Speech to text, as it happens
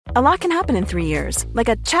A lot can happen in 3 years, like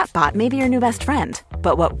a chatbot may be your new best friend.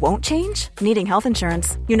 But what won't change? Needing health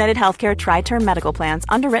insurance. United Healthcare Tri-Term Medical Plans,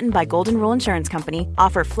 underwritten by Golden Rule Insurance Company,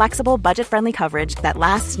 offer flexible, budget-friendly coverage that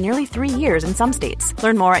lasts nearly 3 years in some states.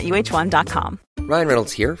 Learn more at UH1.com. Ryan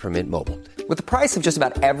Reynolds here from Mint Mobile. With the price of just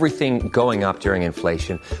about everything going up during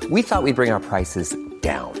inflation, we thought we'd bring our prices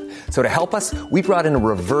down. So to help us, we brought in a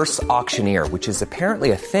reverse auctioneer, which is apparently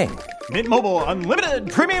a thing. Mint Mobile Unlimited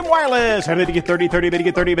Premium Wireless. How to get 30, 30, bit to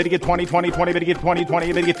get 30, bit to get 20, 20, 20, bit to get 20, 20,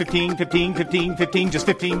 bit to get 15, 15, 15, 15, just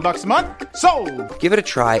 $15 a month? Sold! Give it a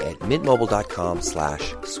try at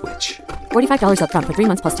mintmobile.com/switch. $45 up front for 3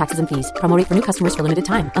 months plus taxes and fees. Promo rate for new customers for limited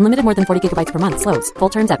time. Unlimited more than 40 gigabytes per month. Slows full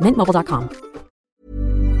terms at mintmobile.com.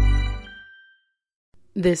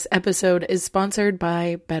 This episode is sponsored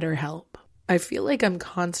by BetterHelp. I feel like I'm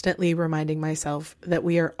constantly reminding myself that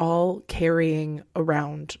we are all carrying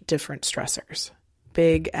around different stressors,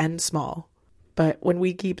 big and small. But when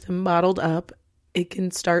we keep them bottled up, it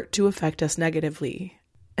can start to affect us negatively.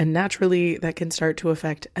 And naturally, that can start to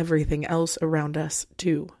affect everything else around us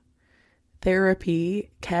too. Therapy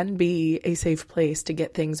can be a safe place to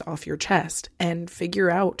get things off your chest and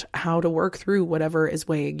figure out how to work through whatever is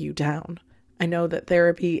weighing you down. I know that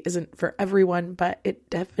therapy isn't for everyone, but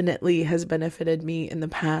it definitely has benefited me in the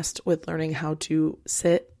past with learning how to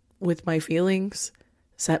sit with my feelings,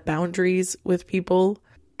 set boundaries with people,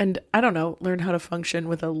 and learn how to function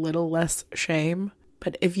with a little less shame.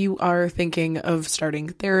 But if you are thinking of starting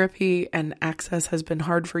therapy and access has been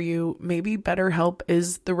hard for you, maybe BetterHelp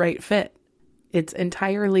is the right fit. It's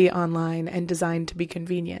entirely online and designed to be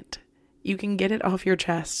convenient. You can get it off your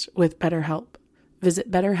chest with BetterHelp.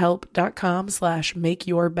 Visit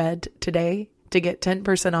BetterHelp.com/makeyourbed today to get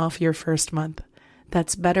 10% off your first month.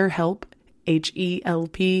 That's BetterHelp,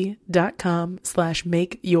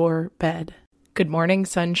 HELP.com/makeyourbed. Good morning,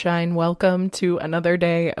 sunshine. Welcome to another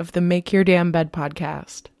day of the Make Your Damn Bed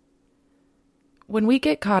podcast. When we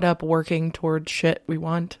get caught up working towards shit we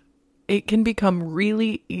want, it can become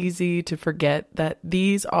really easy to forget that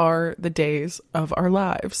these are the days of our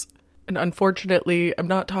lives. And unfortunately, I'm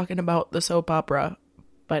not talking about the soap opera,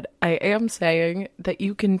 but I am saying that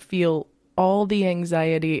you can feel all the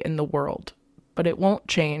anxiety in the world, but it won't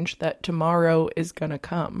change that tomorrow is gonna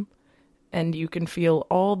come. And you can feel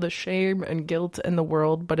all the shame and guilt in the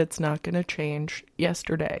world, but it's not gonna change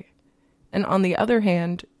yesterday. And on the other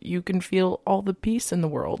hand, you can feel all the peace in the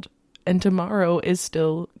world, and tomorrow is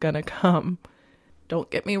still gonna come. Don't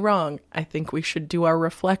get me wrong, I think we should do our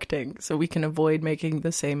reflecting so we can avoid making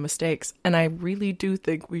the same mistakes. And I really do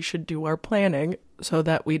think we should do our planning so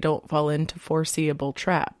that we don't fall into foreseeable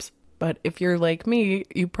traps. But if you're like me,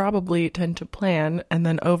 you probably tend to plan and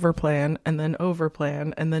then overplan and then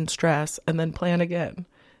overplan and then stress and then plan again.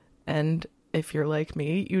 And if you're like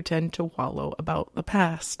me, you tend to wallow about the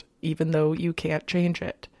past, even though you can't change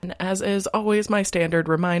it. And as is always my standard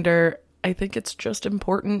reminder, I think it's just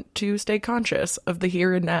important to stay conscious of the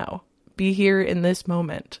here and now. Be here in this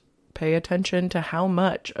moment. Pay attention to how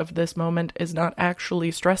much of this moment is not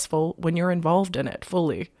actually stressful when you're involved in it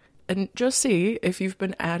fully. And just see if you've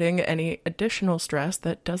been adding any additional stress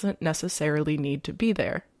that doesn't necessarily need to be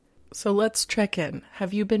there. So let's check in.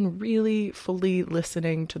 Have you been really fully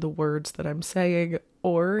listening to the words that I'm saying,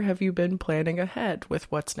 or have you been planning ahead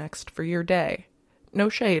with what's next for your day? No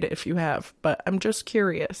shade if you have, but I'm just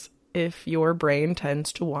curious if your brain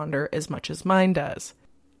tends to wander as much as mine does.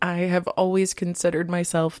 I have always considered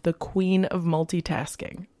myself the queen of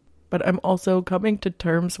multitasking, but I'm also coming to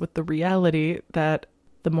terms with the reality that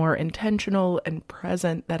the more intentional and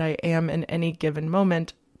present that I am in any given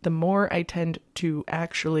moment, the more I tend to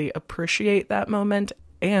actually appreciate that moment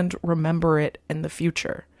and remember it in the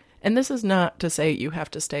future. And this is not to say you have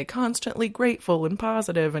to stay constantly grateful and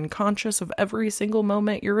positive and conscious of every single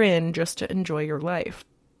moment you're in just to enjoy your life.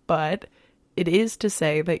 But it is to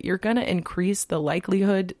say that you're going to increase the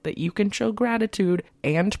likelihood that you can show gratitude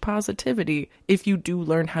and positivity if you do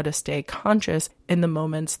learn how to stay conscious in the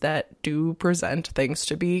moments that do present things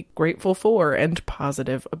to be grateful for and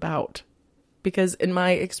positive about. Because in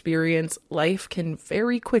my experience, life can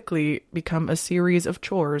very quickly become a series of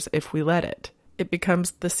chores if we let it. It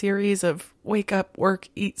becomes the series of wake up, work,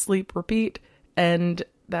 eat, sleep, repeat, and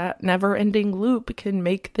that never-ending loop can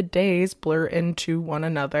make the days blur into one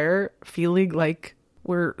another, feeling like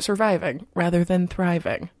we're surviving rather than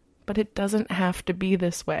thriving. But it doesn't have to be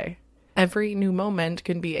this way. Every new moment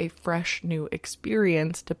can be a fresh new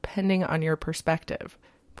experience depending on your perspective.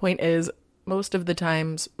 Point is, most of the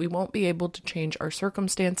times we won't be able to change our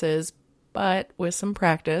circumstances, but with some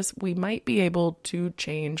practice, we might be able to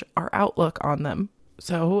change our outlook on them.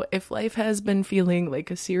 So if life has been feeling like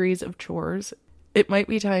a series of chores, It might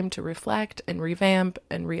be time to reflect and revamp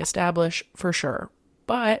and reestablish for sure,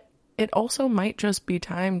 but it also might just be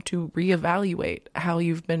time to reevaluate how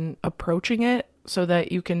you've been approaching it so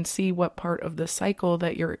that you can see what part of the cycle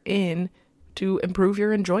that you're in to improve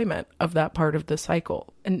your enjoyment of that part of the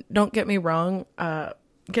cycle. And don't get me wrong,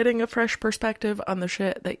 getting a fresh perspective on the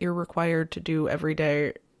shit that you're required to do every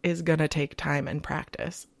day is gonna take time and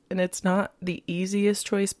practice. And it's not the easiest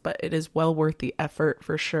choice, but it is well worth the effort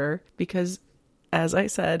for sure, because as I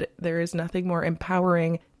said, there is nothing more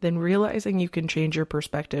empowering than realizing you can change your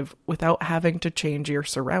perspective without having to change your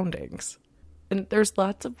surroundings. And there's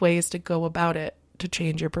lots of ways to go about it to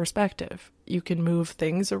change your perspective. You can move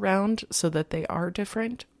things around so that they are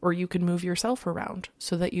different, or you can move yourself around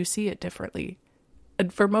so that you see it differently.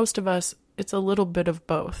 And for most of us, it's a little bit of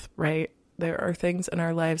both, right? There are things in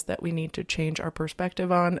our lives that we need to change our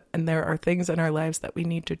perspective on, and there are things in our lives that we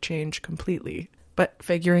need to change completely. But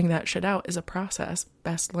figuring that shit out is a process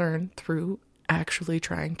best learned through actually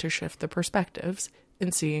trying to shift the perspectives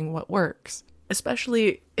and seeing what works,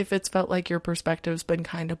 especially if it's felt like your perspective's been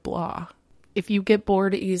kind of blah. If you get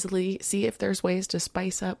bored easily, see if there's ways to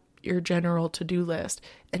spice up your general to-do list.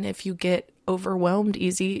 And if you get overwhelmed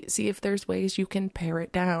easy, see if there's ways you can pare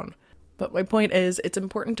it down. But my point is, it's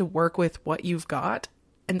important to work with what you've got.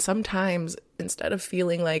 And sometimes, instead of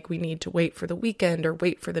feeling like we need to wait for the weekend or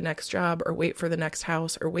wait for the next job or wait for the next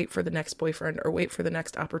house or wait for the next boyfriend or wait for the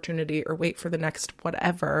next opportunity or wait for the next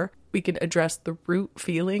whatever, we can address the root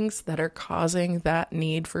feelings that are causing that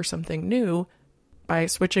need for something new by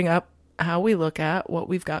switching up how we look at what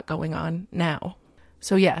we've got going on now.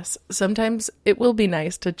 So yes, sometimes it will be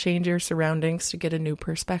nice to change your surroundings to get a new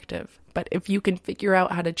perspective. But if you can figure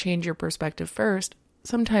out how to change your perspective first,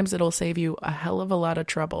 sometimes it'll save you a hell of a lot of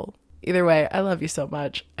trouble. Either way, I love you so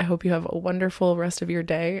much. I hope you have a wonderful rest of your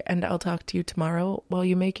day, and I'll talk to you tomorrow while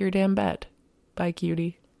you make your damn bed. Bye,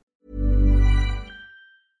 cutie.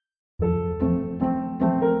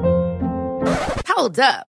 Hold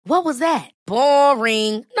up. What was that?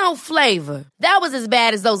 Boring. No flavor. That was as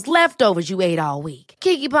bad as those leftovers you ate all week.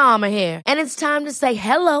 Keke Palmer here, and it's time to say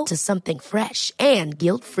hello to something fresh and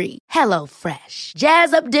guilt-free. Hello Fresh.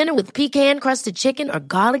 Jazz up dinner with pecan-crusted chicken or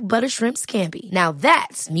garlic butter shrimp scampi. Now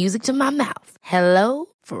that's music to my mouth. Hello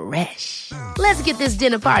Fresh. Let's get this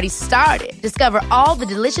dinner party started. Discover all the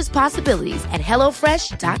delicious possibilities at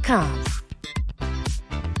HelloFresh.com.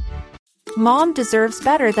 Mom deserves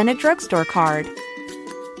better than a drugstore card.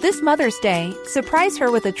 This Mother's Day, surprise her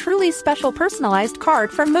with a truly special personalized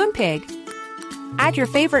card from Moonpig. Add your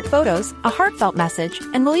favorite photos, a heartfelt message,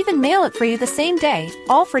 and we'll even mail it for you the same day,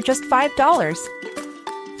 all for just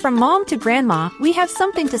 $5. From mom to grandma, we have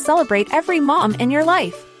something to celebrate every mom in your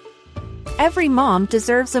life. Every mom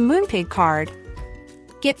deserves a Moonpig card.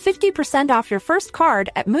 Get 50% off your first card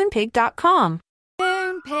at Moonpig.com.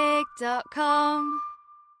 Moonpig.com.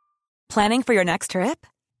 Planning for your next trip?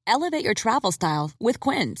 Elevate your travel style with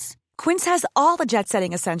Quince. Quince has all the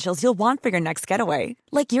jet-setting essentials you'll want for your next getaway,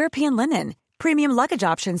 like European linen, premium luggage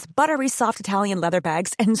options, buttery soft Italian leather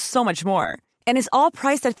bags, and so much more. And is all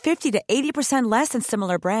priced at 50 to 80% less than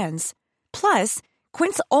similar brands. Plus,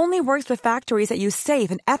 Quince only works with factories that use safe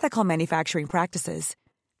and ethical manufacturing practices.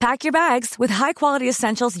 Pack your bags with high-quality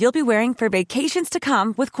essentials you'll be wearing for vacations to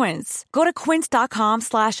come with Quince. Go to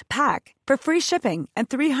quince.com/pack for free shipping and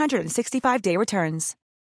 365-day returns.